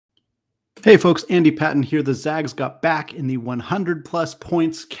Hey folks, Andy Patton here. The Zags got back in the 100-plus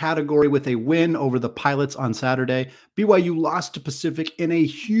points category with a win over the Pilots on Saturday. BYU lost to Pacific in a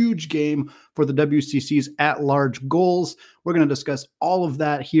huge game for the WCC's at-large goals. We're going to discuss all of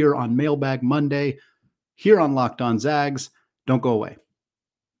that here on Mailbag Monday, here on Locked On Zags. Don't go away.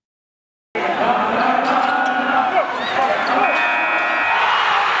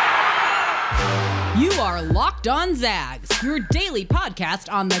 You are Locked On Zags, your daily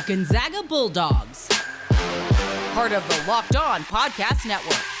podcast on the Gonzaga Bulldogs. Part of the Locked On Podcast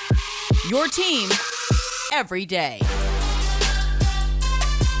Network. Your team every day.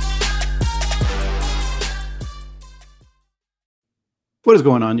 What is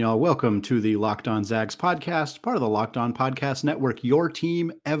going on, y'all? Welcome to the Locked On Zags podcast, part of the Locked On Podcast Network, your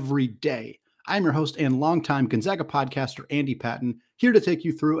team every day. I'm your host and longtime Gonzaga podcaster, Andy Patton, here to take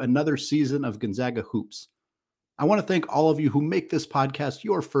you through another season of Gonzaga Hoops. I want to thank all of you who make this podcast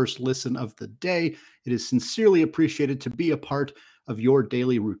your first listen of the day. It is sincerely appreciated to be a part of your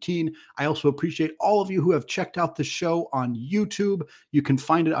daily routine. I also appreciate all of you who have checked out the show on YouTube. You can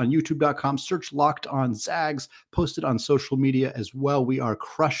find it on youtube.com, search Locked On Zags, posted on social media as well. We are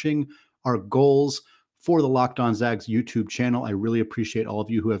crushing our goals for the Locked On Zags YouTube channel. I really appreciate all of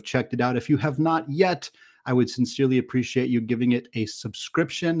you who have checked it out. If you have not yet, I would sincerely appreciate you giving it a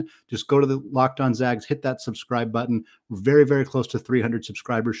subscription. Just go to the Locked On Zags, hit that subscribe button. We're very, very close to 300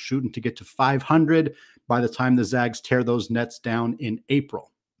 subscribers, shooting to get to 500 by the time the Zags tear those nets down in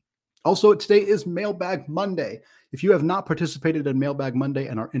April. Also, today is Mailbag Monday. If you have not participated in Mailbag Monday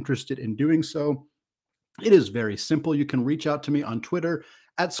and are interested in doing so, it is very simple. You can reach out to me on Twitter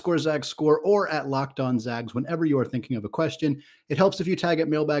at ScoreZagsScore or at Locked On Zags whenever you are thinking of a question. It helps if you tag it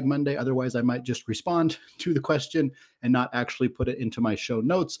Mailbag Monday. Otherwise, I might just respond to the question and not actually put it into my show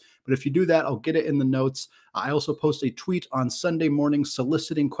notes. But if you do that, I'll get it in the notes. I also post a tweet on Sunday morning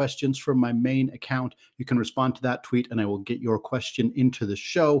soliciting questions from my main account. You can respond to that tweet and I will get your question into the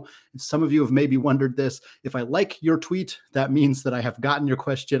show. And some of you have maybe wondered this. If I like your tweet, that means that I have gotten your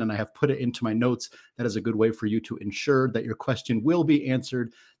question and I have put it into my notes. That is a good way for you to ensure that your question will be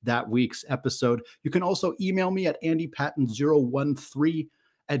answered that week's episode. You can also email me at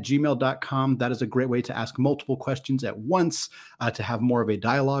andypatton013@gmail.com. That is a great way to ask multiple questions at once, to have more of a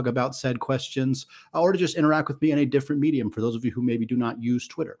dialogue about said questions, or to just interact with me in a different medium for those of you who maybe do not use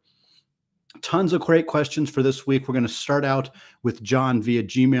Twitter. Tons of great questions for this week. We're going to start out with John via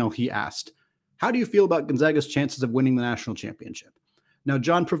Gmail. He asked, how do you feel about Gonzaga's chances of winning the national championship? Now,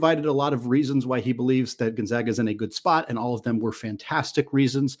 John provided a lot of reasons why he believes that Gonzaga is in a good spot, and all of them were fantastic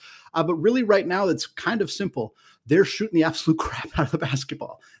reasons. But really right now, it's kind of simple. They're shooting the absolute crap out of the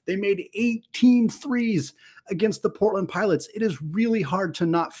basketball. They made 18 threes against the Portland Pilots. It is really hard to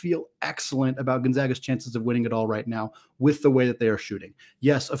not feel excellent about Gonzaga's chances of winning it all right now with the way that they are shooting.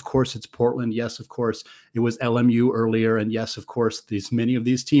 Yes, of course, it's Portland. Yes, of course, it was LMU earlier. And yes, of course, many of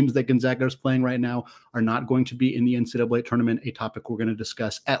these teams that Gonzaga is playing right now are not going to be in the NCAA tournament, a topic we're going to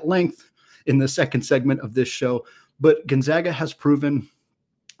discuss at length in the second segment of this show. But Gonzaga has proven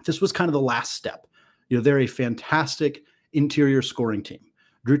this was kind of the last step. They're a fantastic interior scoring team.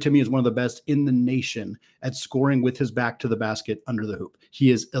 Drew Timme is one of the best in the nation at scoring with his back to the basket under the hoop. He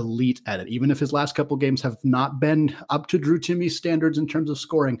is elite at it. Even if his last couple games have not been up to Drew Timme's standards in terms of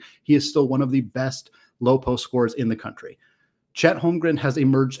scoring, he is still one of the best low post scorers in the country. Chet Holmgren has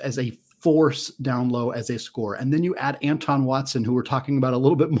emerged as a force down low as a scorer. And then you add Anton Watson, who we're talking about a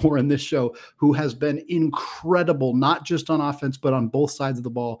little bit more in this show, who has been incredible, not just on offense, but on both sides of the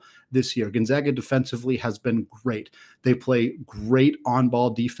ball this year. Gonzaga defensively has been great. They play great on-ball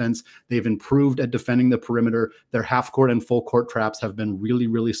defense. They've improved at defending the perimeter. Their half-court and full-court traps have been really,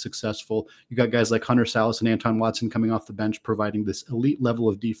 really successful. You got guys like Hunter Salas and Anton Watson coming off the bench, providing this elite level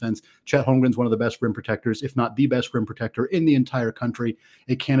of defense. Chet Holmgren's one of the best rim protectors, if not the best rim protector in the entire country,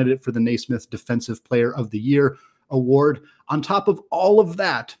 a candidate for the Naismith Defensive Player of the Year award. On top of all of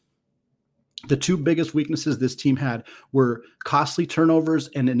that, the two biggest weaknesses this team had were costly turnovers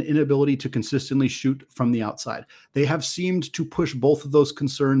and an inability to consistently shoot from the outside. They have seemed to push both of those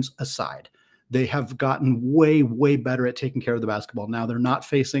concerns aside. They have gotten way, way better at taking care of the basketball. Now they're not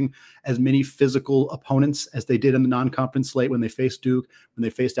facing as many physical opponents as they did in the non-conference slate when they faced Duke, when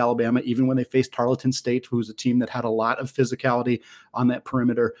they faced Alabama, even when they faced Tarleton State, who was a team that had a lot of physicality on that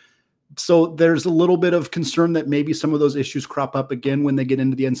perimeter. So there's a little bit of concern that maybe some of those issues crop up again when they get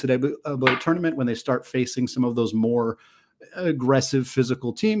into the NCAA tournament, when they start facing some of those more aggressive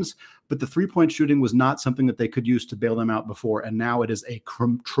physical teams. but the three-point shooting was not something that they could use to bail them out before, and now it is a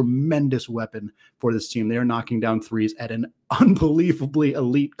tremendous weapon for this team. They are knocking down threes at an unbelievably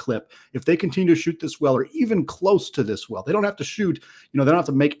elite clip. If they continue to shoot this well, or even close to this well, they don't have to shoot, they don't have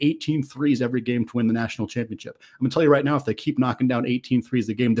to make 18 threes every game to win the national championship. I'm going to tell you right now, if they keep knocking down 18 threes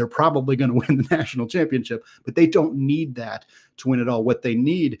a game, they're probably going to win the national championship, but they don't need that to win it all. What they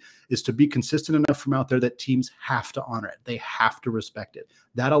need is to be consistent enough from out there that teams have to honor it. They have to respect it.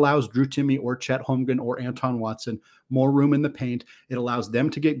 That allows Drew Timme or Chet Holmgren or Anton Watson more room in the paint. It allows them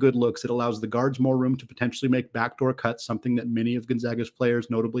to get good looks. It allows the guards more room to potentially make backdoor cuts, something that many of Gonzaga's players,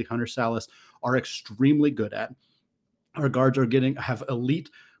 notably Hunter Salas, are extremely good at. Our guards have elite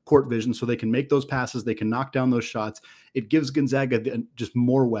court vision, so they can make those passes, they can knock down those shots. It gives Gonzaga just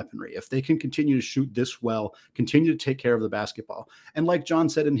more weaponry. If they can continue to shoot this well, continue to take care of the basketball. And like John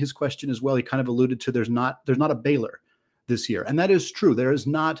said in his question as well, he kind of alluded to there's not a Baylor this year. And that is true. There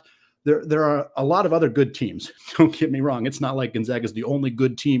are a lot of other good teams. Don't get me wrong. It's not like Gonzaga is the only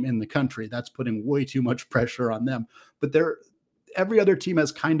good team in the country. That's putting way too much pressure on them. But every other team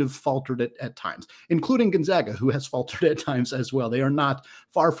has kind of faltered at times, including Gonzaga, who has faltered at times as well. They are not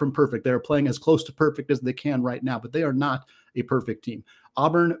far from perfect. They are playing as close to perfect as they can right now, but they are not a perfect team.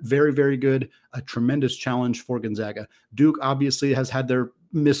 Auburn, very, very good. A tremendous challenge for Gonzaga. Duke obviously has had their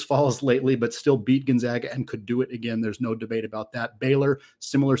misfalls lately, but still beat Gonzaga and could do it again. There's no debate about that. Baylor,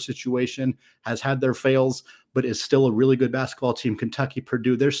 similar situation, has had their fails, but is still a really good basketball team. Kentucky,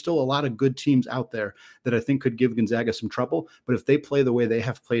 Purdue, there's still a lot of good teams out there that I think could give Gonzaga some trouble. But if they play the way they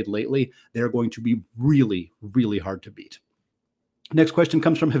have played lately, they're going to be really, really hard to beat. Next question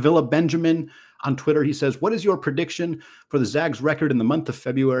comes from Havila Benjamin on Twitter. He says, what is your prediction for the Zags record in the month of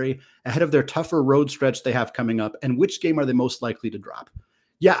February ahead of their tougher road stretch they have coming up? And which game are they most likely to drop?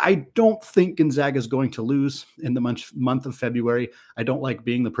 Yeah, I don't think Gonzaga is going to lose in the month of February. I don't like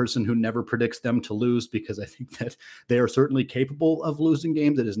being the person who never predicts them to lose, because I think that they are certainly capable of losing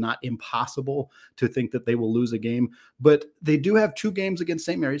games. It is not impossible to think that they will lose a game, but they do have 2 games against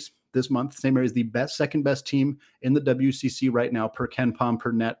St. Mary's this month. St. Mary's the second best team in the WCC right now, per KenPom,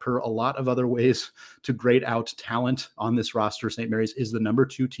 per net, per a lot of other ways to grade out talent on this roster. St. Mary's is the number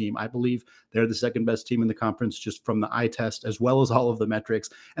 2 team. I believe they're the second best team in the conference, just from the eye test, as well as all of the metrics.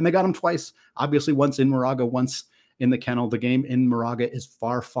 And they got them twice, obviously once in Moraga, once in the Kennel. The game in Moraga is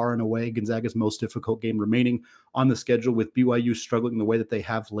far, far and away Gonzaga's most difficult game remaining on the schedule, with BYU struggling the way that they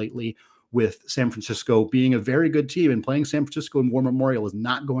have lately, with San Francisco being a very good team, and playing San Francisco in War Memorial is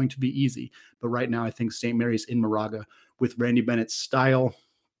not going to be easy. But right now, I think St. Mary's in Moraga, with Randy Bennett's style,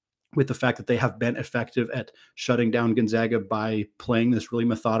 with the fact that they have been effective at shutting down Gonzaga by playing this really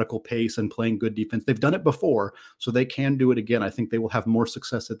methodical pace and playing good defense. They've done it before, so they can do it again. I think they will have more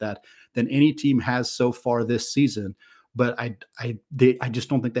success at that than any team has so far this season. But I just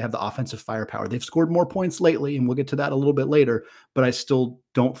don't think they have the offensive firepower. They've scored more points lately, and we'll get to that a little bit later, but I still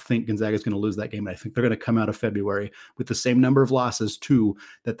don't think Gonzaga is going to lose that game. And I think they're going to come out of February with the same number of losses, 2,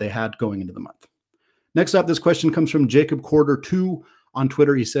 that they had going into the month. Next up, this question comes from Jacob Quarter 2 on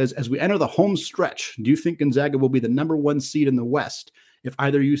Twitter. He says, as we enter the home stretch, do you think Gonzaga will be the number 1 seed in the West if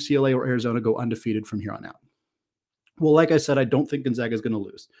either UCLA or Arizona go undefeated from here on out? Well, like I said, I don't think Gonzaga is going to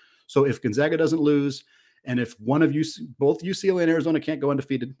lose. So if Gonzaga doesn't lose, and if both UCLA and Arizona can't go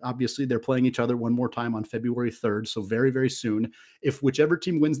undefeated, obviously they're playing each other one more time on February 3rd, so very, very soon. If whichever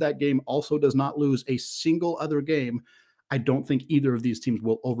team wins that game also does not lose a single other game, I don't think either of these teams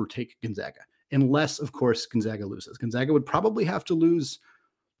will overtake Gonzaga, unless, of course, Gonzaga loses. Gonzaga would probably have to lose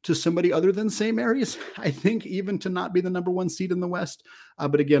to somebody other than St. Mary's, I think, even to not be the number 1 seed in the West.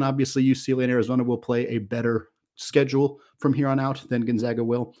 But again, obviously UCLA and Arizona will play a better schedule from here on out than Gonzaga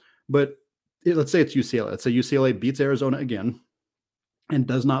will. But let's say it's UCLA. Let's say UCLA beats Arizona again and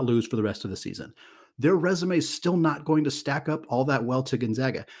does not lose for the rest of the season. Their resume is still not going to stack up all that well to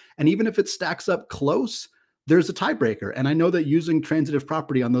Gonzaga. And even if it stacks up close, there's a tiebreaker. And I know that using transitive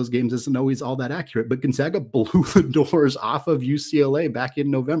property on those games isn't always all that accurate, but Gonzaga blew the doors off of UCLA back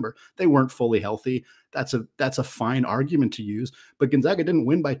in November. They weren't fully healthy. That's a fine argument to use, but Gonzaga didn't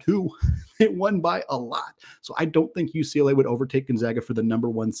win by 2. It won by a lot. So I don't think UCLA would overtake Gonzaga for the number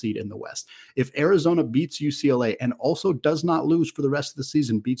 1 seed in the West. If Arizona beats UCLA and also does not lose for the rest of the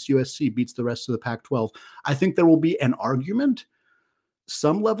season, beats USC, beats the rest of the Pac-12, I think there will be an argument,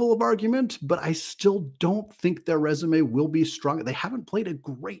 some level of argument, but I still don't think their resume will be strong. They haven't played a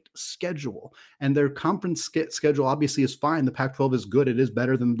great schedule, and their conference schedule obviously is fine. The Pac-12 is good. It is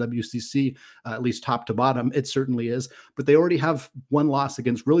better than the WCC, at least top to bottom. It certainly is, but they already have 1 loss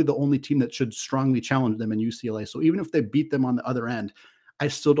against really the only team that should strongly challenge them in UCLA. So even if they beat them on the other end, I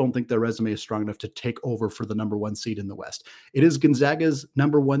still don't think their resume is strong enough to take over for the number 1 seed in the West. It is Gonzaga's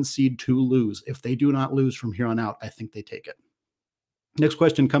number 1 seed to lose. If they do not lose from here on out, I think they take it. Next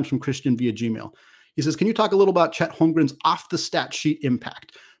question comes from Christian via Gmail. He says, can you talk a little about Chet Holmgren's off the stat sheet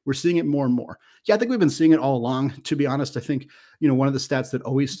impact? We're seeing it more and more. Yeah, I think we've been seeing it all along. To be honest, I think, one of the stats that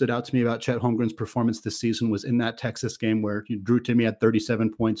always stood out to me about Chet Holmgren's performance this season was in that Texas game where Drew Timme had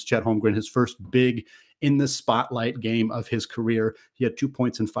 37 points. Chet Holmgren, his first big in the spotlight game of his career, he had 2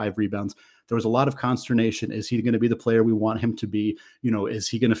 points and 5 rebounds. There was a lot of consternation. Is he going to be the player we want him to be? Is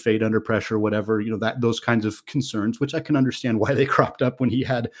he going to fade under pressure, whatever, those kinds of concerns, which I can understand why they cropped up when he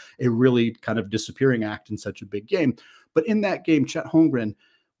had a really kind of disappearing act in such a big game. But in that game, Chet Holmgren,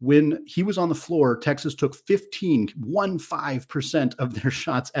 when he was on the floor, Texas took 15% of their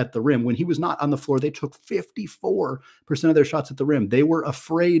shots at the rim. When he was not on the floor, they took 54% of their shots at the rim. They were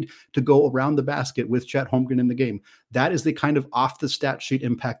afraid to go around the basket with Chet Holmgren in the game. That is the kind of off the stat sheet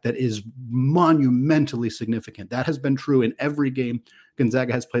impact that is monumentally significant. That has been true in every game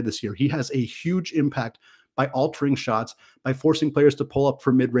Gonzaga has played this year. He has a huge impact by altering shots, by forcing players to pull up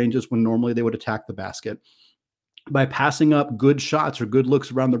for mid-ranges when normally they would attack the basket, by passing up good shots or good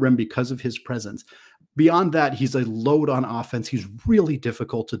looks around the rim because of his presence. Beyond that, he's a load on offense. He's really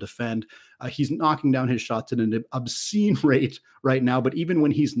difficult to defend. He's knocking down his shots at an obscene rate right now, but even when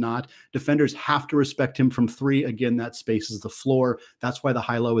he's not, defenders have to respect him from 3. Again, that spaces the floor. That's why the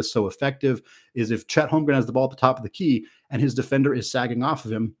high-low is so effective, is if Chet Holmgren has the ball at the top of the key and his defender is sagging off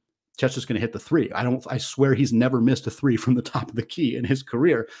of him, Chet's just going to hit the 3. I swear he's never missed a 3 from the top of the key in his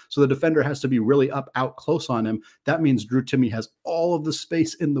career. So the defender has to be really out close on him. That means Drew Timme has all of the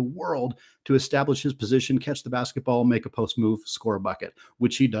space in the world to establish his position, catch the basketball, make a post move, score a bucket,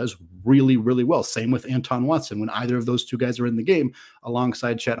 which he does really, really well. Same with Anton Watson. When either of those two guys are in the game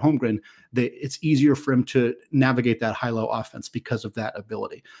alongside Chet Holmgren, it's easier for him to navigate that high-low offense because of that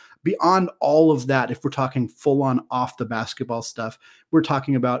ability. Beyond all of that, if we're talking full-on off the basketball stuff, we're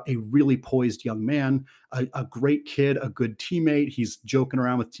talking about a really poised young man, a great kid, a good teammate. He's joking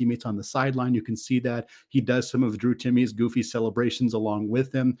around with teammates on the sideline. You can see that. He does some of Drew Timme's goofy celebrations along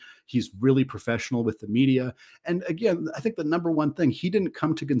with him. He's really professional with the media. And again, I think the number one thing, he didn't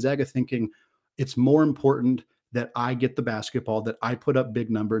come to Gonzaga thinking it's more important that I get the basketball, that I put up big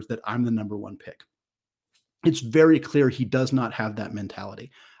numbers, that I'm the number 1 pick. It's very clear he does not have that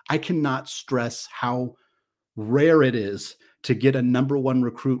mentality. I cannot stress how rare it is to get a number 1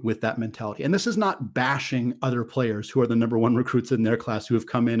 recruit with that mentality. And this is not bashing other players who are the number 1 recruits in their class who have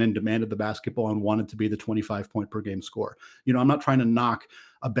come in and demanded the basketball and wanted to be the 25-point per game scorer. I'm not trying to knock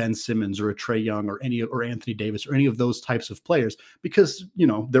a Ben Simmons or a Trae Young or Anthony Davis or any of those types of players because,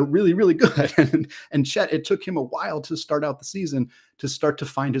 they're really, really good. and Chet, it took him a while to start out the season to start to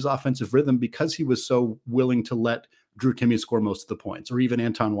find his offensive rhythm because he was so willing to let Drew Timme score most of the points, or even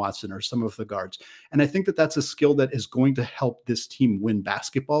Anton Watson or some of the guards. And I think that that's a skill that is going to help this team win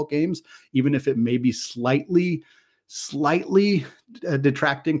basketball games, even if it may be slightly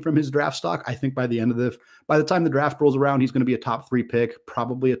detracting from his draft stock. I think by the time the draft rolls around, he's going to be a top 3 pick,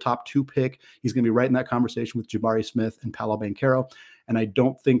 probably a top 2 pick. He's going to be right in that conversation with Jabari Smith and Paolo Banchero. And I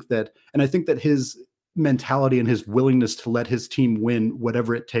think that his mentality and his willingness to let his team win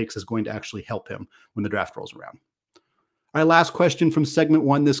whatever it takes is going to actually help him when the draft rolls around. All right, last question from segment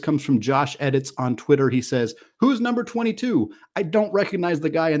 1. This comes from Josh Edits on Twitter. He says, who's number 22? I don't recognize the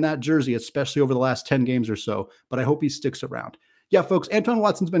guy in that jersey, especially over the last 10 games or so, but I hope he sticks around. Yeah, folks, Anton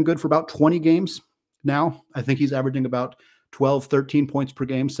Watson's been good for about 20 games now. I think he's averaging about 12, 13 points per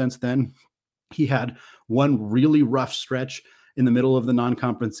game since then. He had one really rough stretch in the middle of the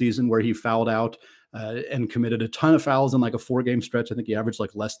non-conference season where he fouled out and committed a ton of fouls in like a 4-game stretch. I think he averaged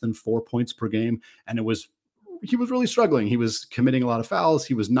like less than 4 points per game, and he was really struggling. He was committing a lot of fouls.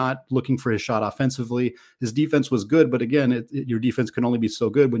 He was not looking for his shot offensively. His defense was good, but again, your defense can only be so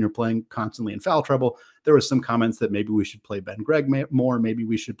good when you're playing constantly in foul trouble. There was some comments that maybe we should play Ben Gregg more. Maybe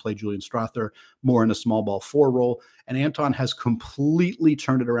we should play Julian Strother more in a small ball 4 role. And Anton has completely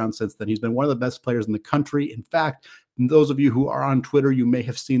turned it around since then. He's been one of the best players in the country. In fact, those of you who are on Twitter, you may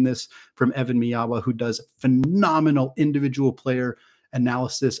have seen this from Evan Miyawa, who does phenomenal individual player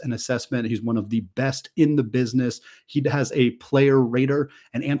analysis and assessment. He's one of the best in the business. He has a player rater,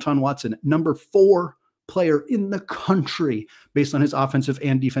 and Anton Watson, number 4 player in the country based on his offensive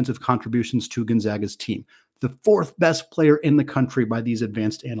and defensive contributions to Gonzaga's team. The 4th best player in the country by these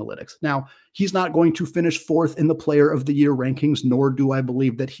advanced analytics. Now, he's not going to finish 4th in the player of the year rankings, nor do I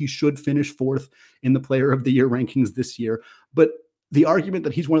believe that he should finish 4th in the player of the year rankings this year. But the argument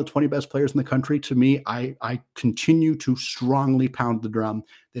that he's one of the 20 best players in the country, to me, I continue to strongly pound the drum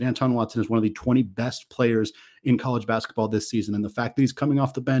that Anton Watson is one of the 20 best players in college basketball this season. And the fact that he's coming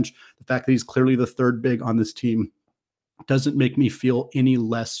off the bench, the fact that he's clearly the third big on this team, doesn't make me feel any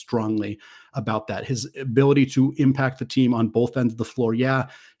less strongly about that. His ability to impact the team on both ends of the floor. Yeah,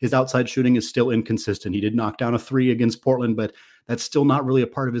 his outside shooting is still inconsistent. He did knock down a 3 against Portland, but that's still not really a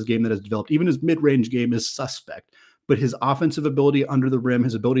part of his game that has developed. Even his mid-range game is suspect. But his offensive ability under the rim,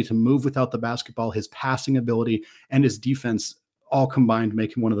 his ability to move without the basketball, his passing ability, and his defense all combined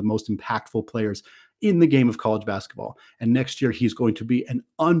make him one of the most impactful players in the game of college basketball. And next year, he's going to be an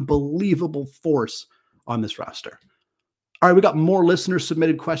unbelievable force on this roster. All right, we got more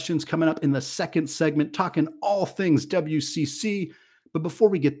listener-submitted questions coming up in the second segment, talking all things WCC. But before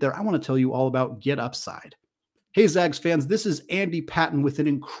we get there, I want to tell you all about Get Upside. Hey, Zags fans, this is Andy Patton with an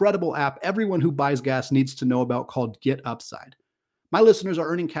incredible app everyone who buys gas needs to know about called Get Upside. My listeners are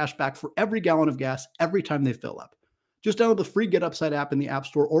earning cash back for every gallon of gas every time they fill up. Just download the free Get Upside app in the App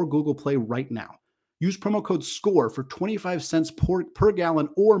Store or Google Play right now. Use promo code SCORE for 25 cents per gallon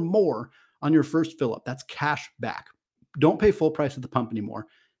or more on your first fill up. That's cash back. Don't pay full price at the pump anymore.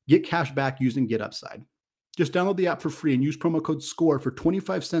 Get cash back using Get Upside. Just download the app for free and use promo code SCORE for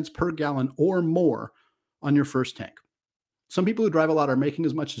 25 cents per gallon or more on your first tank. Some people who drive a lot are making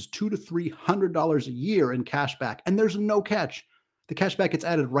as much as $200 to $300 a year in cash back, and there's no catch. The cash back gets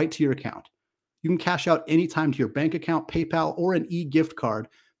added right to your account. You can cash out anytime to your bank account, PayPal, or an e-gift card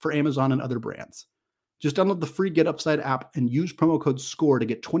for Amazon and other brands. Just download the free Get Upside app and use promo code SCORE to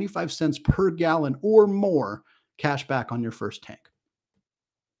get 25 cents per gallon or more cash back on your first tank.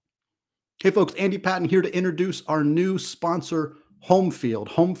 Hey folks, Andy Patton here to introduce our new sponsor, Homefield.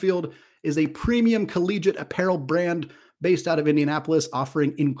 Homefield is a premium collegiate apparel brand based out of Indianapolis,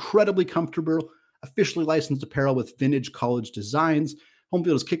 offering incredibly comfortable, officially licensed apparel with vintage college designs.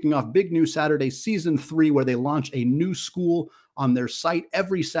 Homefield is kicking off big new Saturday season 3, where they launch a new school on their site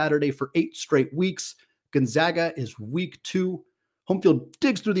every Saturday for 8 straight weeks. Gonzaga is week 2. Homefield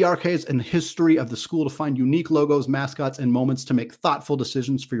digs through the archives and history of the school to find unique logos, mascots, and moments to make thoughtful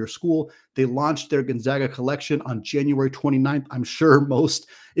decisions for your school. They launched their Gonzaga collection on January 29th. I'm sure most,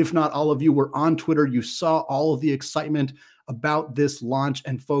 if not all of you, were on Twitter. You saw all of the excitement about this launch.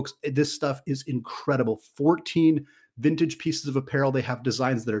 And folks, this stuff is incredible. 14 vintage pieces of apparel. They have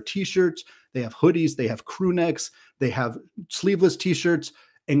designs that are t-shirts. They have hoodies. They have crew necks. They have sleeveless t-shirts.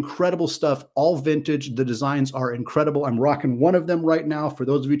 Incredible stuff, all vintage. The designs are incredible. I'm rocking one of them right now. For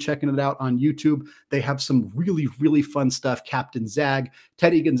those of you checking it out on YouTube, they have some really, really fun stuff. Captain Zag,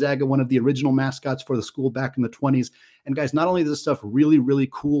 Teddy Gonzaga, one of the original mascots for the school back in the 20s. And guys, not only is this stuff really, really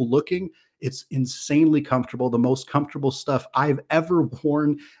cool looking, it's insanely comfortable. The most comfortable stuff I've ever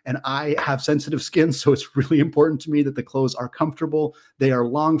worn. And I have sensitive skin, so it's really important to me that the clothes are comfortable. They are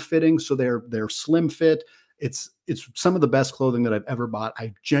long fitting, so they're slim fit. It's some of the best clothing that I've ever bought.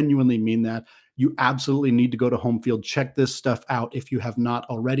 I genuinely mean that. You absolutely need to go to Homefield. Check this stuff out if you have not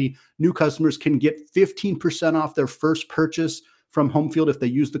already. New customers can get 15% off their first purchase from Homefield if they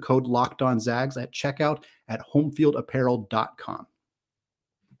use the code LOCKEDONZAGS at checkout at homefieldapparel.com.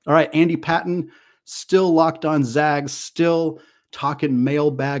 All right, Andy Patton, still locked on Zags, still talking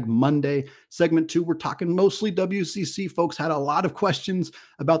Mailbag Monday. Segment 2, we're talking mostly WCC. Folks had a lot of questions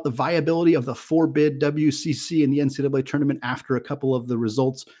about the viability of the 4-bid WCC in the NCAA tournament after a couple of the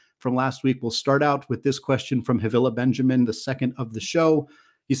results from last week. We'll start out with this question from Havila Benjamin, the second of the show.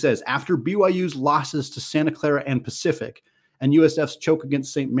 He says, after BYU's losses to Santa Clara and Pacific and USF's choke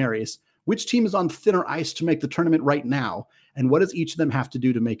against St. Mary's, which team is on thinner ice to make the tournament right now? And what does each of them have to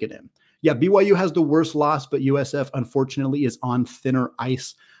do to make it in? Yeah, BYU has the worst loss, but USF, unfortunately, is on thinner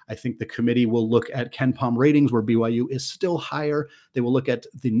ice. I think the committee will look at KenPom ratings, where BYU is still higher. They will look at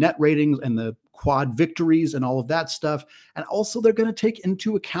the net ratings and the quad victories and all of that stuff. And also, they're going to take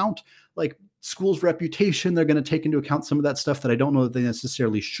into account, like, school's reputation. They're going to take into account some of that stuff that I don't know that they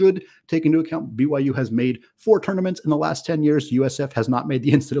necessarily should take into account. BYU has made 4 tournaments in the last 10 years. USF has not made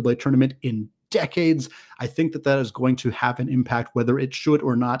the NCAA tournament in decades. I think that is going to have an impact. Whether it should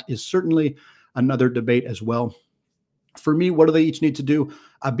or not is certainly another debate as well. For me, what do they each need to do?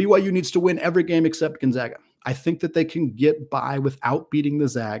 BYU needs to win every game except Gonzaga. I think that they can get by without beating the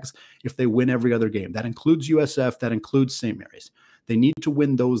Zags if they win every other game. That includes USF. That includes St. Mary's. They need to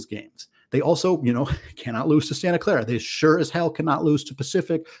win those games. They also, cannot lose to Santa Clara. They sure as hell cannot lose to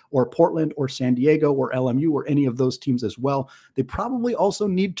Pacific or Portland or San Diego or LMU or any of those teams as well. They probably also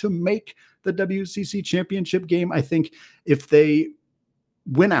need to make the WCC championship game. I think if they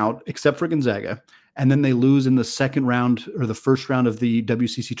win out, except for Gonzaga, and then they lose in the second round or the first round of the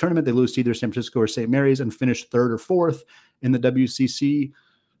WCC tournament. They lose to either San Francisco or St. Mary's and finish third or fourth in the WCC.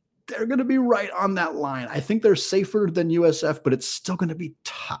 They're going to be right on that line. I think they're safer than USF, but it's still going to be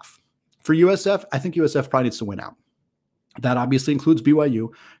tough. For USF, I think USF probably needs to win out. That obviously includes BYU.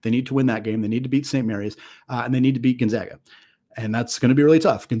 They need to win that game. They need to beat St. Mary's, and they need to beat Gonzaga. And that's going to be really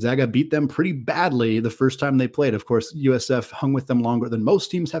tough. Gonzaga beat them pretty badly the first time they played. Of course, USF hung with them longer than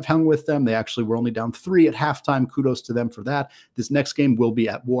most teams have hung with them. They actually were only down 3 at halftime. Kudos to them for that. This next game will be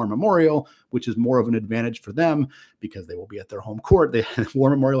at War Memorial, which is more of an advantage for them because they will be at their home court. War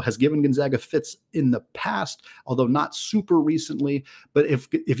Memorial has given Gonzaga fits in the past, although not super recently. But if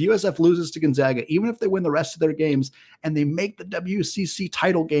USF loses to Gonzaga, even if they win the rest of their games and they make the WCC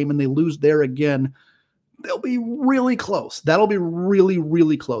title game and they lose there again, they'll be really close. That'll be really,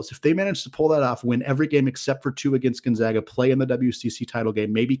 really close. If they manage to pull that off, win every game except for 2 against Gonzaga, play in the WCC title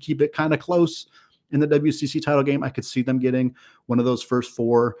game, maybe keep it kind of close in the WCC title game, I could see them getting one of those first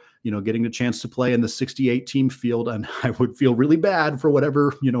 4, getting a chance to play in the 68 team field. And I would feel really bad for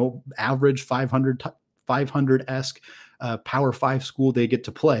whatever, average 500-esque Power 5 school they get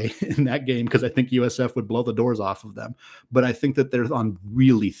to play in that game, because I think USF would blow the doors off of them. But I think that they're on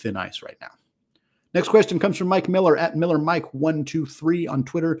really thin ice right now. Next question comes from Mike Miller at MillerMike123 on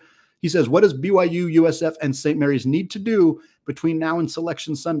Twitter. He says, what does BYU, USF, and St. Mary's need to do between now and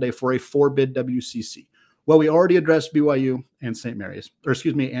Selection Sunday for a 4-bid WCC? Well, we already addressed BYU and St. Mary's, and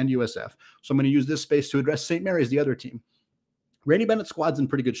USF. So I'm going to use this space to address St. Mary's, the other team. Randy Bennett's squad's in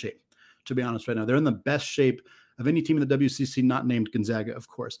pretty good shape, to be honest right now. They're in the best shape of any team in the WCC, not named Gonzaga, of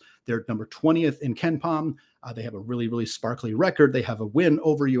course. They're number 20th in KenPom. They have a really, really sparkly record. They have a win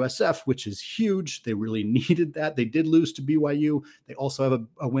over USF, which is huge. They really needed that. They did lose to BYU. They also have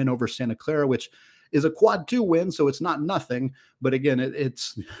a win over Santa Clara, which is a quad 2 win, so it's not nothing. But again,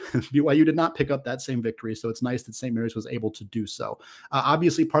 it's BYU did not pick up that same victory, so it's nice that St. Mary's was able to do so.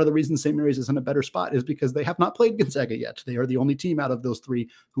 Obviously, part of the reason St. Mary's is in a better spot is because they have not played Gonzaga yet. They are the only team out of those 3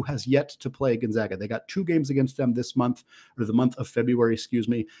 who has yet to play Gonzaga. They got 2 games against them this month, or the month of February,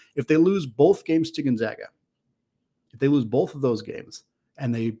 If they lose both games to Gonzaga, if they lose both of those games,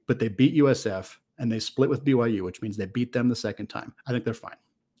 but they beat USF and they split with BYU, which means they beat them the second time, I think they're fine.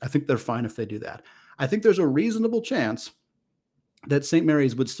 I think they're fine if they do that. I think there's a reasonable chance that St.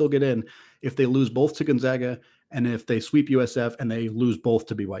 Mary's would still get in if they lose both to Gonzaga and if they sweep USF and they lose both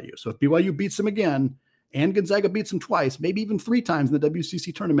to BYU. So if BYU beats them again and Gonzaga beats them twice, maybe even 3 times in the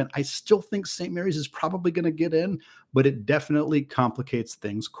WCC tournament, I still think St. Mary's is probably going to get in, but it definitely complicates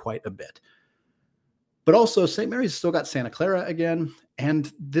things quite a bit. But also, St. Mary's still got Santa Clara again,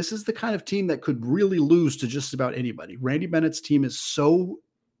 and this is the kind of team that could really lose to just about anybody. Randy Bennett's team is so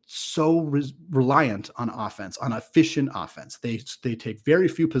reliant on offense, on efficient offense. They take very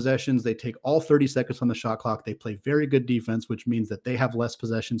few possessions. They take all 30 seconds on the shot clock. They play very good defense, which means that they have less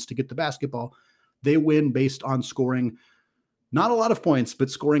possessions to get the basketball. They win based on scoring not a lot of points, but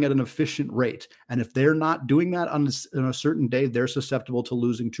scoring at an efficient rate. And if they're not doing that on a certain day, they're susceptible to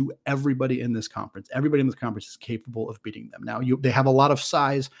losing to everybody in this conference. Everybody in this conference is capable of beating them. Now, they have a lot of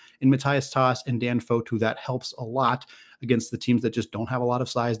size in Matthias Toss and Dan Fotu. That helps a lot against the teams that just don't have a lot of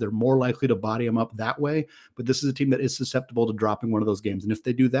size. They're more likely to body them up that way. But this is a team that is susceptible to dropping one of those games. And if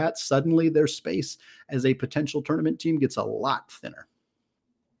they do that, suddenly their space as a potential tournament team gets a lot thinner.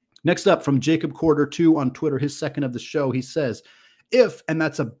 Next up, from Jacob Quarter 2 on Twitter, his second of the show, he says, if, and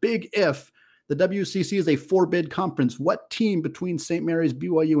that's a big if, the WCC is a 4-bid conference, what team between St. Mary's,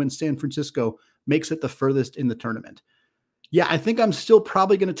 BYU, and San Francisco makes it the furthest in the tournament? Yeah, I think I'm still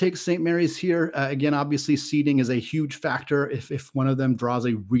probably going to take St. Mary's here. Again, obviously, seeding is a huge factor. If one of them draws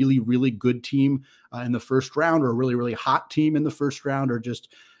a really, really good team in the first round, or a really, really hot team in the first round, or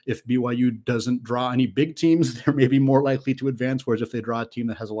just if BYU doesn't draw any big teams, they're maybe more likely to advance. Whereas if they draw a team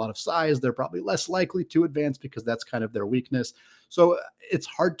that has a lot of size, they're probably less likely to advance because that's kind of their weakness. So it's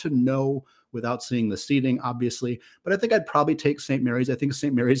hard to know without seeing the seeding, obviously. But I think I'd probably take St. Mary's. I think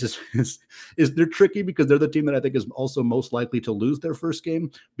St. Mary's is they're tricky because they're the team that I think is also most likely to lose their first game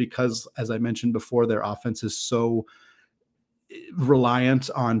because, as I mentioned before, their offense is so reliant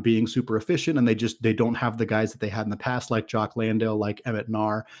on being super efficient, and they don't have the guys that they had in the past, like Jock Landale, like Emmett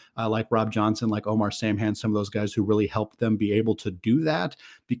Narr, like Rob Johnson, like Omar Samhan, some of those guys who really helped them be able to do that,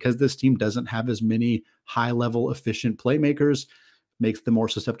 because this team doesn't have as many high-level efficient playmakers, makes them more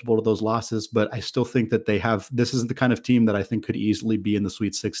susceptible to those losses. But I still think that this is the kind of team that I think could easily be in the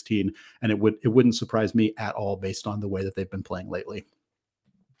Sweet 16, and it wouldn't surprise me at all based on the way that they've been playing lately.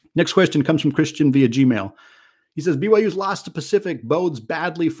 Next question comes from Christian via Gmail. He says, BYU's loss to Pacific bodes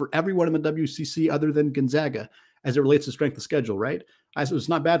badly for everyone in the WCC other than Gonzaga. as it relates to strength of schedule, right? I said it's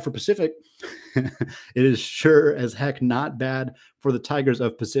not bad for Pacific. It is sure as heck not bad for the Tigers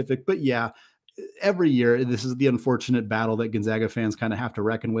of Pacific. But yeah, every year, this is the unfortunate battle that Gonzaga fans kind of have to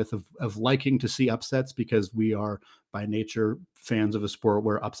reckon with of liking to see upsets, because we are by nature fans of a sport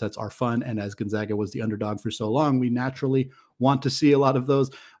where upsets are fun. And as Gonzaga was the underdog for so long, we naturally want to see a lot of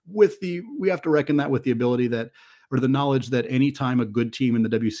those. We have to reckon that with the ability that, or the knowledge that anytime a good team in the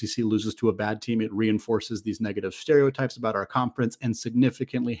WCC loses to a bad team, it reinforces these negative stereotypes about our conference and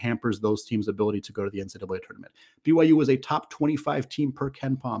significantly hampers those teams' ability to go to the NCAA tournament. BYU was a top 25 team per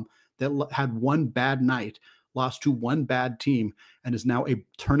KenPom that had one bad night, lost to one bad team, and is now a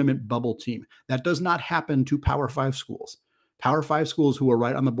tournament bubble team. That does not happen to Power 5 schools. Power 5 schools who are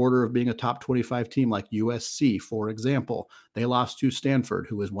right on the border of being a top 25 team, like USC, for example, they lost to Stanford,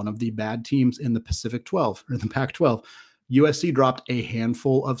 who is one of the bad teams in the Pacific 12 or the Pac-12. USC dropped a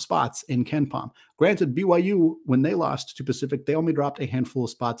handful of spots in KenPom. Granted, BYU, when they lost to Pacific, they only dropped a handful of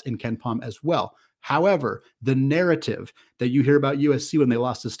spots in KenPom as well. However, the narrative that you hear about USC when they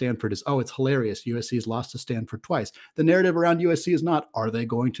lost to Stanford is, oh, it's hilarious. USC has lost to Stanford twice. The narrative around USC is not, are they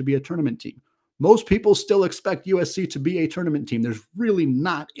going to be a tournament team? Most people still expect USC to be a tournament team. There's really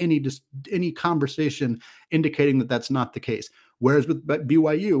not any conversation indicating that that's not the case. Whereas with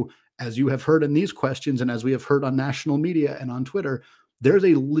BYU, as you have heard in these questions and as we have heard on national media and on Twitter, there's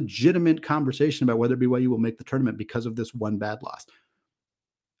a legitimate conversation about whether BYU will make the tournament because of this one bad loss.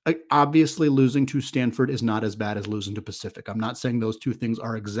 Obviously, losing to Stanford is not as bad as losing to Pacific. I'm not saying those two things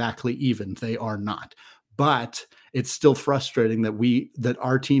are exactly even. They are not. But it's still frustrating that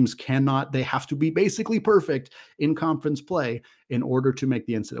our teams cannot, they have to be basically perfect in conference play in order to make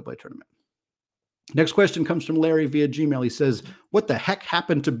the NCAA tournament. Next question comes from Larry via Gmail. He says, what the heck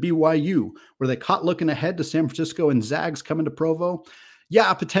happened to BYU? Were they caught looking ahead to San Francisco and Zags coming to Provo?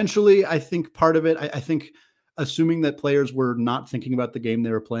 Yeah, potentially. I think part of it, I think assuming that players were not thinking about the game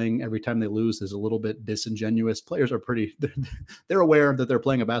they were playing every time they lose is a little bit disingenuous. Players are they're aware that they're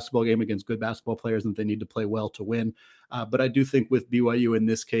playing a basketball game against good basketball players and they need to play well to win. But I do think with BYU in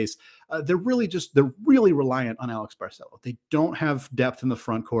this case, they're really reliant on Alex Barcelo. They don't have depth in the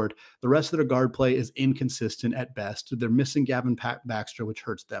front court. The rest of their guard play is inconsistent at best. They're missing Gavin Baxter, which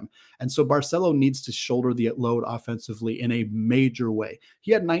hurts them. And so Barcelo needs to shoulder the load offensively in a major way.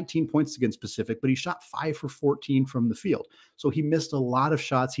 He had 19 points against Pacific, but he shot 5 for 14 from the field. So he missed a lot of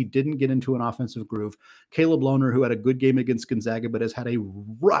shots. He didn't get into an offensive groove. Caleb Lohner, who had a good game against Gonzaga, but has had a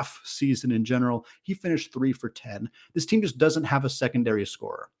rough season in general, he finished 3 for 10. This team just doesn't have a secondary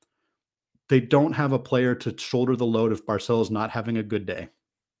scorer. They don't have a player to shoulder the load if Barcelo's not having a good day.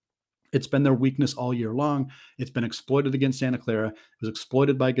 It's been their weakness all year long. It's been exploited against Santa Clara. It was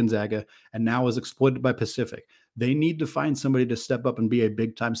exploited by Gonzaga, and now is exploited by Pacific. They need to find somebody to step up and be a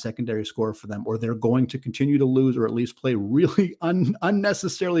big-time secondary scorer for them, or they're going to continue to lose or at least play really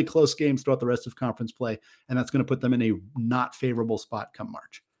unnecessarily close games throughout the rest of conference play, and that's going to put them in a not favorable spot come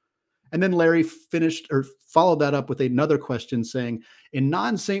March. And then Larry followed that up with another question saying, in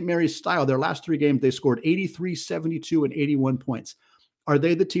non-St. Mary's style, their last 3 games, they scored 83, 72, and 81 points. Are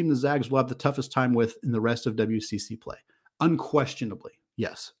they the team the Zags will have the toughest time with in the rest of WCC play? Unquestionably,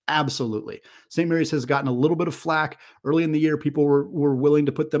 yes, absolutely. St. Mary's has gotten a little bit of flack. Early in the year, people were willing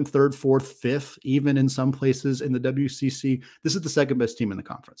to put them 3rd, 4th, 5th, even in some places in the WCC. This is the second best team in the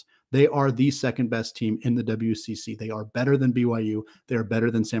conference. They are the second best team in the WCC. They are better than BYU. They are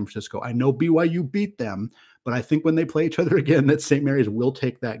better than San Francisco. I know BYU beat them, but I think when they play each other again, that St. Mary's will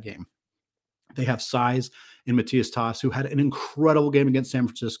take that game. They have size in Matthias Toss, who had an incredible game against San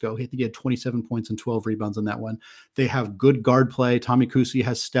Francisco. I think he had 27 points and 12 rebounds on that one. They have good guard play. Tommy Kusi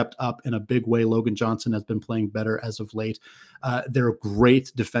has stepped up in a big way. Logan Johnson has been playing better as of late. They're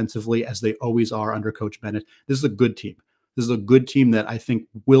great defensively, as they always are under Coach Bennett. This is a good team. This is a good team that I think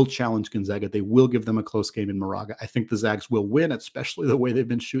will challenge Gonzaga. They will give them a close game in Moraga. I think the Zags will win, especially the way they've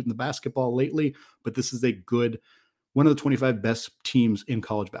been shooting the basketball lately. But this is one of the 25 best teams in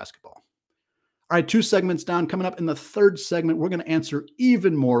college basketball. All right, 2 segments down. Coming up in the 3rd segment, we're going to answer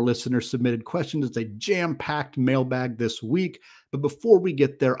even more listener-submitted questions. It's a jam-packed mailbag this week. But before we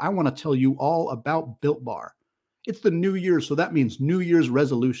get there, I want to tell you all about Built Bar. It's the new year, so that means New Year's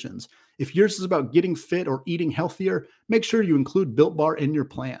resolutions. If yours is about getting fit or eating healthier, make sure you include Built Bar in your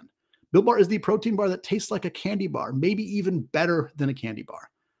plan. Built Bar is the protein bar that tastes like a candy bar, maybe even better than a candy bar.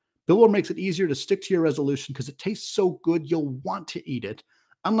 Built Bar makes it easier to stick to your resolution because it tastes so good you'll want to eat it.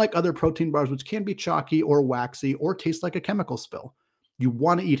 Unlike other protein bars, which can be chalky or waxy or taste like a chemical spill. You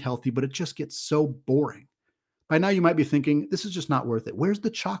want to eat healthy, but it just gets so boring. By now, you might be thinking, this is just not worth it. Where's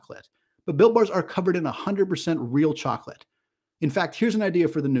the chocolate? But Built Bars are covered in 100% real chocolate. In fact, here's an idea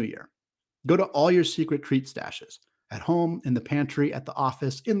for the new year. Go to all your secret treat stashes at home, in the pantry, at the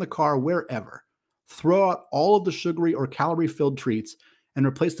office, in the car, wherever. Throw out all of the sugary or calorie-filled treats and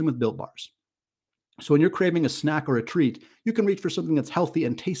replace them with Built Bars. So when you're craving a snack or a treat, you can reach for something that's healthy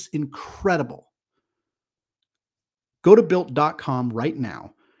and tastes incredible. Go to Built.com right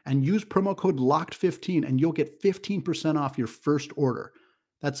now and use promo code LOCKED15 and you'll get 15% off your first order.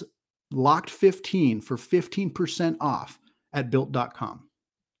 That's LOCKED15 for 15% off at Built.com.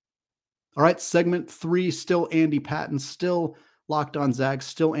 All right, segment 3, still Andy Patton, still Locked on Zags,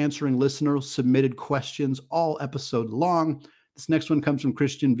 still answering listener-submitted questions all episode long. This next one comes from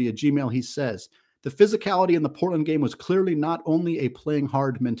Christian via Gmail. He says, the physicality in the Portland game was clearly not only a playing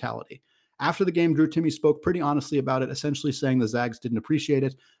hard mentality. After the game, Drew Timme spoke pretty honestly about it, essentially saying the Zags didn't appreciate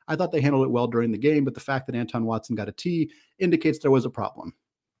it. I thought they handled it well during the game, but the fact that Anton Watson got a T indicates there was a problem.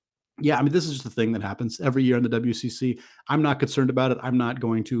 Yeah, I mean, this is just the thing that happens every year in the WCC. I'm not concerned about it. I'm not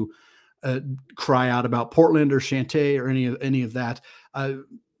going to cry out about Portland or Shantae or any of that.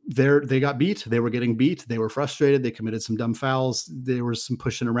 They got beat. They were getting beat. They were frustrated. They committed some dumb fouls. There was some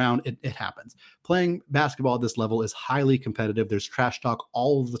pushing around. It happens. Playing basketball at this level is highly competitive. There's trash talk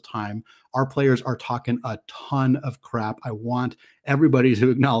all of the time. Our players are talking a ton of crap. I want everybody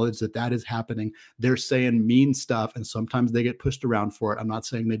to acknowledge that that is happening. They're saying mean stuff, and sometimes they get pushed around for it. I'm not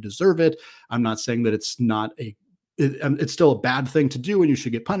saying they deserve it. I'm not saying that it's not it's still a bad thing to do and you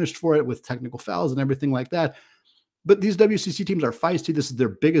should get punished for it with technical fouls and everything like that. But these WCC teams are feisty. This is their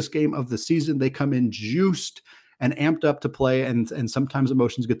biggest game of the season. They come in juiced and amped up to play, and sometimes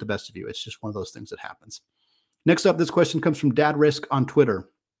emotions get the best of you. It's just one of those things that happens. Next up, this question comes from Dad Risk on Twitter.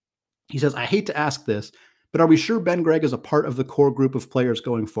 He says, I hate to ask this, but are we sure Ben Gregg is a part of the core group of players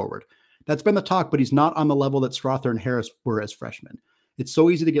going forward? That's been the talk, but he's not on the level that Strother and Harris were as freshmen. It's so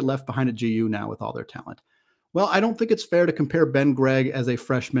easy to get left behind at GU now with all their talent. Well, I don't think it's fair to compare Ben Gregg as a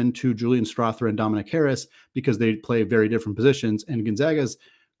freshman to Julian Strother and Dominick Harris because they play very different positions. And Gonzaga's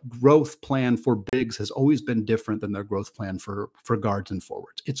growth plan for bigs has always been different than their growth plan for guards and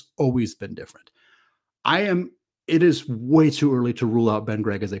forwards. It's always been different. It is way too early to rule out Ben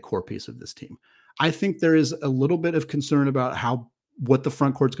Gregg as a core piece of this team. I think there is a little bit of concern about what the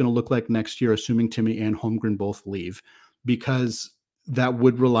front court's going to look like next year, assuming Timme and Holmgren both leave, because that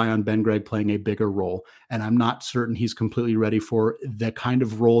would rely on Ben Gregg playing a bigger role. And I'm not certain he's completely ready for the kind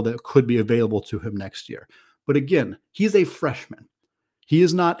of role that could be available to him next year. But again, he's a freshman. He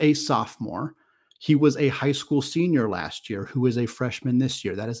is not a sophomore. He was a high school senior last year who is a freshman this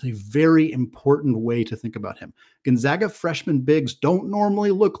year. That is a very important way to think about him. Gonzaga freshman bigs don't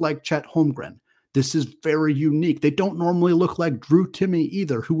normally look like Chet Holmgren. This is very unique. They don't normally look like Drew Timme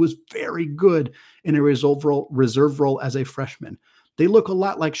either, who was very good in a reserve role as a freshman. They look a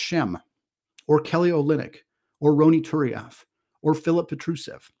lot like Shem or Kelly Olynyk or Roni Turiaf or Filip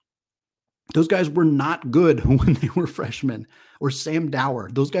Petrusev. Those guys were not good when they were freshmen. Or Sam Dower.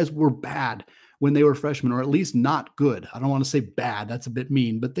 Those guys were bad when they were freshmen, or at least not good. I don't want to say bad. That's a bit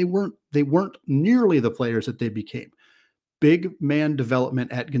mean, but they weren't nearly the players that they became. Big man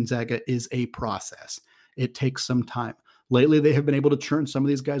development at Gonzaga is a process. It takes some time. Lately, they have been able to churn some of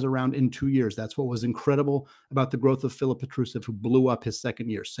these guys around in 2 years. That's what was incredible about the growth of Filip Petrusev, who blew up his second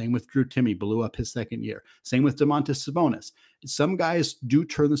year. Same with Drew Timme, blew up his second year. Same with Domantas Sabonis. Some guys do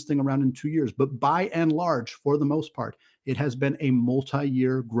turn this thing around in 2 years, but by and large, for the most part, it has been a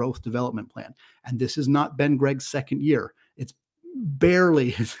multi-year growth development plan. And this is not Ben Gregg's second year. It's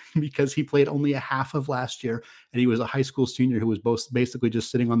barely, because he played only a half of last year, and he was a high school senior who was basically just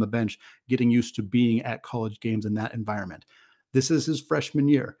sitting on the bench, getting used to being at college games in that environment. This is his freshman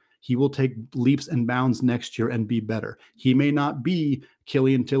year. He will take leaps and bounds next year and be better. He may not be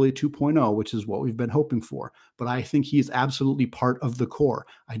Killian Tilly 2.0, which is what we've been hoping for, but I think he is absolutely part of the core.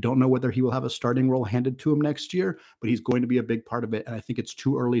 I don't know whether he will have a starting role handed to him next year, but he's going to be a big part of it. And I think it's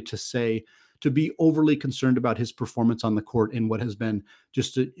too early to be overly concerned about his performance on the court in what has been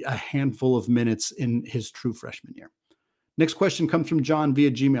just a handful of minutes in his true freshman year. Next question comes from John via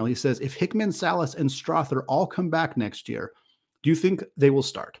Gmail. He says, if Hickman, Salas, and Strother all come back next year, do you think they will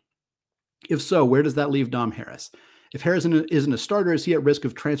start? If so, where does that leave Dom Harris? If Harris isn't a starter, is he at risk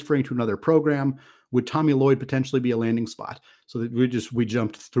of transferring to another program? Would Tommy Lloyd potentially be a landing spot? So that we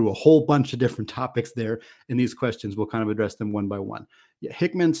jumped through a whole bunch of different topics there in these questions. We'll kind of address them one by one. Yeah,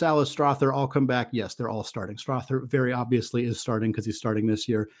 Hickman, Salas, Strother all come back. Yes, they're all starting. Strother very obviously is starting because he's starting this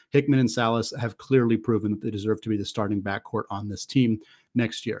year. Hickman and Salas have clearly proven that they deserve to be the starting backcourt on this team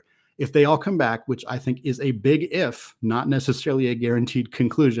next year. If they all come back, which I think is a big if, not necessarily a guaranteed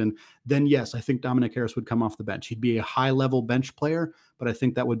conclusion, then yes, I think Dominick Harris would come off the bench. He'd be a high-level bench player, but I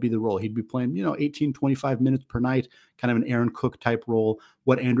think that would be the role. He'd be playing, 18, 25 minutes per night, kind of an Aaron Cook type role,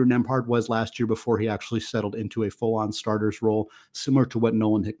 what Andrew Nembhard was last year before he actually settled into a full-on starter's role, similar to what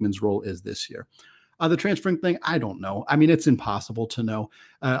Nolan Hickman's role is this year. The transferring thing, I don't know. I mean, it's impossible to know.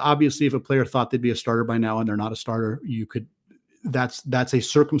 Obviously, if a player thought they'd be a starter by now and they're not a starter, that's a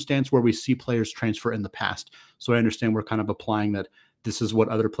circumstance where we see players transfer in the past. So I understand we're kind of applying that this is what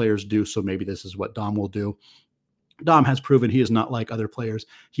other players do, so maybe this is what Dom will do. Dom has proven he is not like other players.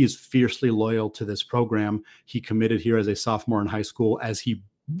 He is fiercely loyal to this program. He committed here as a sophomore in high school as he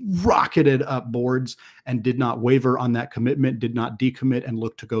rocketed up boards and did not waver on that commitment, did not decommit and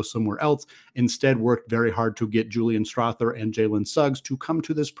look to go somewhere else. Instead, worked very hard to get Julian Strother and Jalen Suggs to come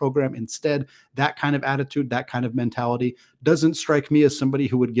to this program instead. That kind of attitude, that kind of mentality doesn't strike me as somebody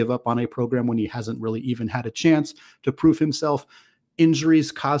who would give up on a program when he hasn't really even had a chance to prove himself.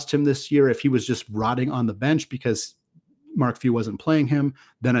 Injuries caused him this year. If he was just rotting on the bench because Mark Few wasn't playing him,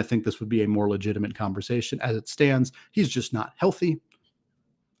 then I think this would be a more legitimate conversation. As it stands, he's just not healthy.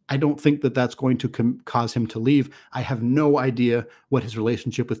 I don't think that that's going to cause him to leave. I have no idea what his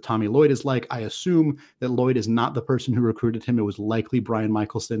relationship with Tommy Lloyd is like. I assume that Lloyd is not the person who recruited him. It was likely Brian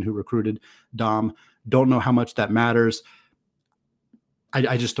Michelson who recruited Dom. Don't know how much that matters.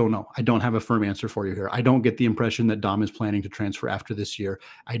 I just don't know. I don't have a firm answer for you here. I don't get the impression that Dom is planning to transfer after this year.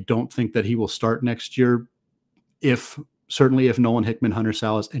 I don't think that he will start next year certainly if Nolan Hickman, Hunter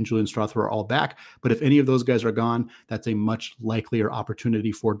Salas, and Julian Strother are all back. But if any of those guys are gone, that's a much likelier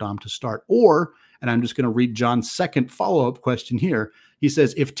opportunity for Dom to start. Or, and I'm just going to read John's second follow-up question here. He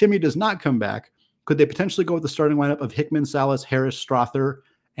says, if Timmy does not come back, could they potentially go with the starting lineup of Hickman, Salas, Harris, Strother,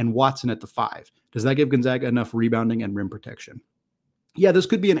 and Watson at the 5? Does that give Gonzaga enough rebounding and rim protection? Yeah, this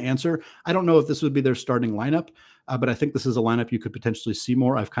could be an answer. I don't know if this would be their starting lineup, but I think this is a lineup you could potentially see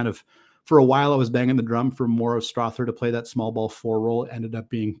more. For a while, I was banging the drum for more of Strother to play that small ball 4 role. It ended up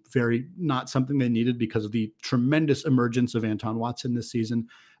being very not something they needed because of the tremendous emergence of Anton Watson this season.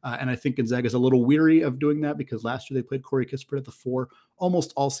 And I think Gonzaga is a little weary of doing that because last year they played Corey Kispert at the 4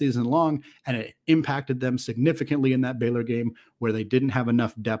 almost all season long, and it impacted them significantly in that Baylor game where they didn't have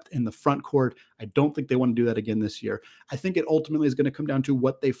enough depth in the front court. I don't think they want to do that again this year. I think it ultimately is going to come down to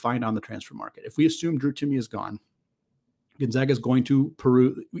what they find on the transfer market. If we assume Drew Timme is gone, Gonzaga is going to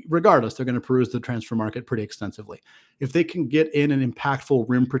peruse, regardless, they're going to peruse the transfer market pretty extensively. If they can get in an impactful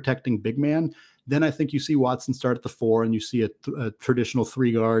rim protecting big man, then I think you see Watson start at the 4 and you see a traditional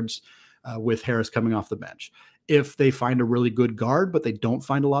 3 guards with Harris coming off the bench. If they find a really good guard, but they don't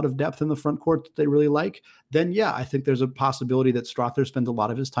find a lot of depth in the front court that they really like, then yeah, I think there's a possibility that Strother spends a lot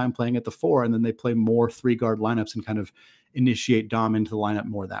of his time playing at the 4 and then they play more 3 guard lineups and kind of initiate Dom into the lineup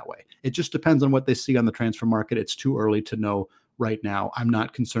more that way. It just depends on what they see on the transfer market. It's too early to know right now. I'm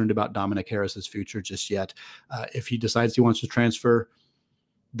not concerned about Dominick Harris's future just yet. If he decides he wants to transfer,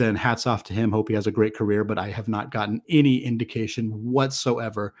 then hats off to him. Hope he has a great career, but I have not gotten any indication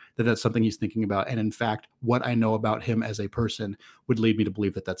whatsoever that that's something he's thinking about. And in fact, what I know about him as a person would lead me to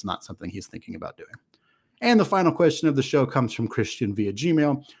believe that that's not something he's thinking about doing. And the final question of the show comes from Christian via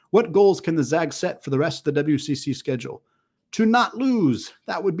Gmail. What goals can the Zags set for the rest of the WCC schedule? To not lose.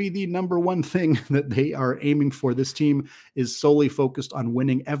 That would be the number one thing that they are aiming for. This team is solely focused on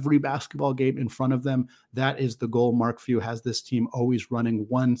winning every basketball game in front of them. That is the goal. Mark Few has this team always running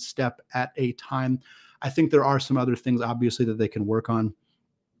one step at a time. I think there are some other things, obviously, that they can work on.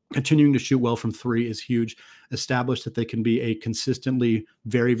 Continuing to shoot well from 3 is huge. Establish that they can be a consistently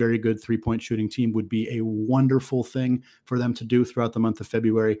very, very good 3-point shooting team would be a wonderful thing for them to do throughout the month of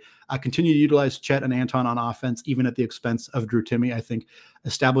February. Continue to utilize Chet and Anton on offense, even at the expense of Drew Timme. I think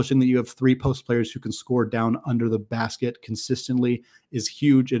establishing that you have 3 post players who can score down under the basket consistently is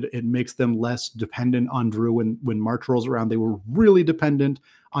huge. It makes them less dependent on Drew. When March rolls around, they were really dependent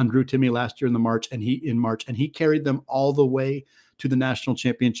on Drew Timme last year in March, and he carried them all the way to the national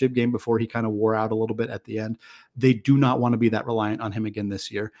championship game before he kind of wore out a little bit at the end. They do not want to be that reliant on him again this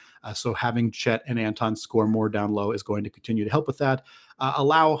year. So having Chet and Anton score more down low is going to continue to help with that.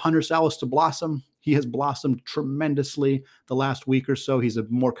 Allow Hunter Salas to blossom. He has blossomed tremendously the last week or so. He's a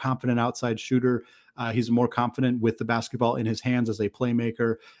more confident outside shooter. He's more confident with the basketball in his hands as a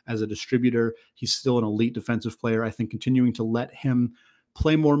playmaker, as a distributor. He's still an elite defensive player. I think continuing to let him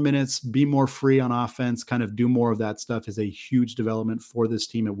play more minutes, be more free on offense, kind of do more of that stuff is a huge development for this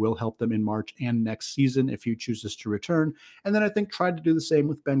team. It will help them in March and next season if he chooses to return. And then I think try to do the same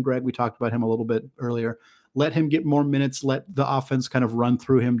with Ben Gregg. We talked about him a little bit earlier. Let him get more minutes, let the offense kind of run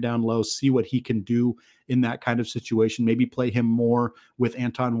through him down low, see what he can do in that kind of situation. Maybe play him more with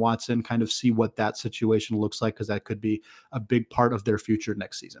Anton Watson, kind of see what that situation looks like, because that could be a big part of their future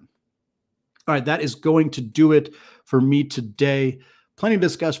next season. All right, that is going to do it for me today. Plenty to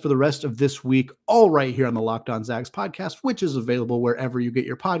discuss for the rest of this week, all right here on the Locked On Zags podcast, which is available wherever you get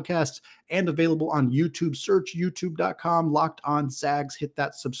your podcasts and available on YouTube. Search youtube.com, Locked On Zags. Hit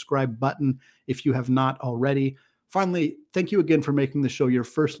that subscribe button if you have not already. Finally, thank you again for making the show your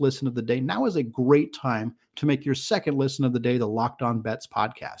first listen of the day. Now is a great time to make your second listen of the day, the Locked On Bets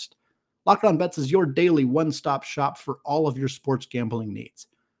podcast. Locked On Bets is your daily one-stop shop for all of your sports gambling needs.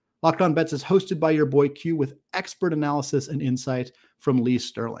 Locked On Bets is hosted by your boy Q with expert analysis and insight from Lee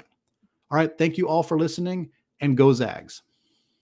Sterling. All right, thank you all for listening, and go Zags.